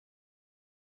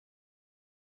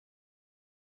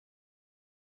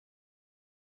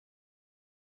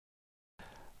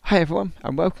Hi everyone,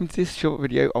 and welcome to this short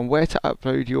video on where to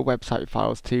upload your website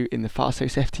files to in the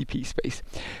Fasthosts FTP space.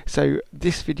 So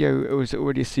this video was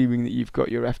already assuming that you've got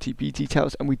your FTP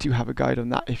details, and we do have a guide on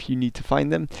that if you need to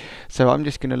find them. So I'm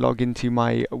just going to log into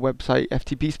my website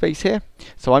FTP space here.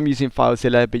 So I'm using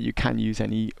FileZilla, but you can use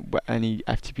any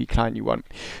FTP client you want.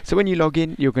 So when you log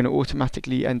in, you're going to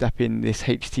automatically end up in this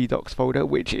htdocs folder,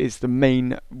 which is the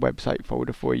main website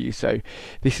folder for you. So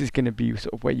this is going to be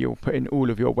sort of where you'll put in all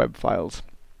of your web files.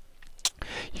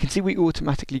 You can see we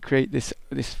automatically create this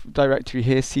directory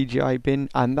here, CGI bin,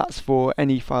 and that's for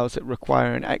any files that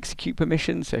require an execute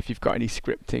permission, so if you've got any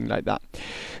scripting like that.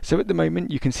 So at the moment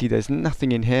you can see there's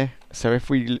nothing in here, so if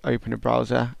we open a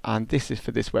browser, and this is for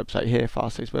this website here,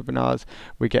 Fasthosts Webinars,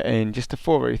 we get in just a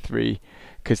 403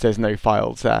 because there's no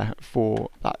files there for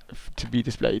that to be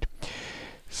displayed.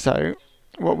 So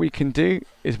what we can do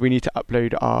is we need to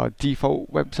upload our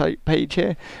default website page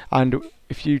here, and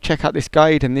if you check out this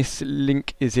guide, and this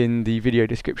link is in the video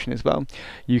description as well,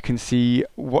 you can see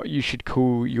what you should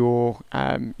call your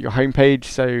homepage.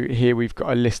 So here we've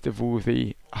got a list of all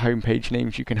the homepage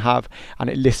names you can have, and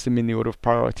it lists them in the order of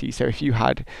priority. So if you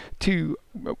had two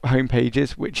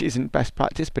homepages, which isn't best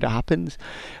practice, but it happens,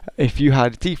 if you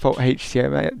had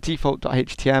default.html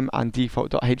and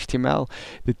default.html,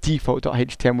 the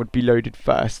default.html would be loaded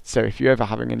first. So if you're ever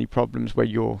having any problems where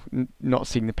you're not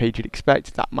seeing the page you'd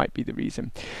expect, that might be the reason.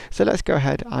 So let's go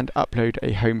ahead and upload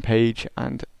a homepage,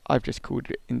 and I've just called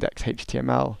it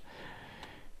index.html,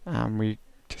 and we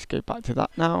just go back to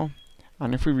that now.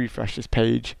 And if we refresh this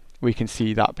page, we can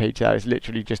see that page there is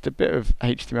literally just a bit of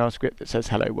HTML script that says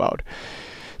hello world.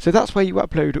 So that's where you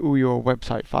upload all your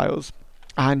website files.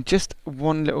 And just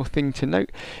one little thing to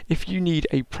note, if you need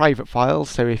a private file,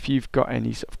 so if you've got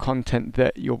any sort of content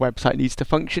that your website needs to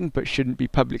function but shouldn't be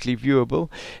publicly viewable,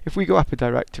 if we go up a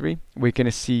directory, we're going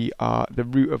to see the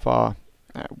root of our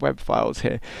web files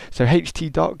here. So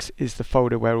htdocs is the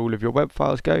folder where all of your web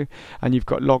files go, and you've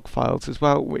got log files as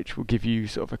well, which will give you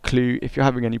sort of a clue if you're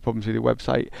having any problems with your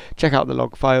website. Check out the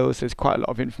log files, there's quite a lot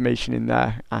of information in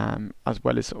there, as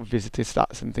well as sort of visitor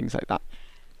stats and things like that.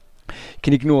 You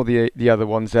can ignore the other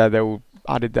ones there, they're all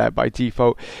added there by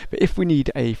default. But if we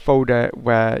need a folder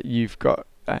where you've got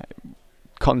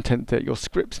content that your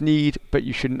scripts need but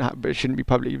you shouldn't have, but it shouldn't be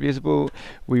publicly visible,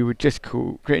 we would just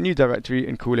create a new directory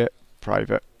and call it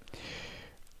private,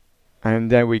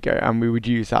 and there we go, and we would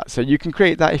use that. So you can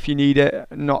create that if you need it.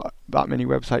 Not that many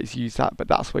websites use that, but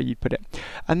that's where you'd put it,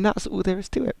 and that's all there is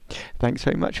to it. Thanks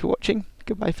very much for watching.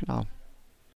 Goodbye for now.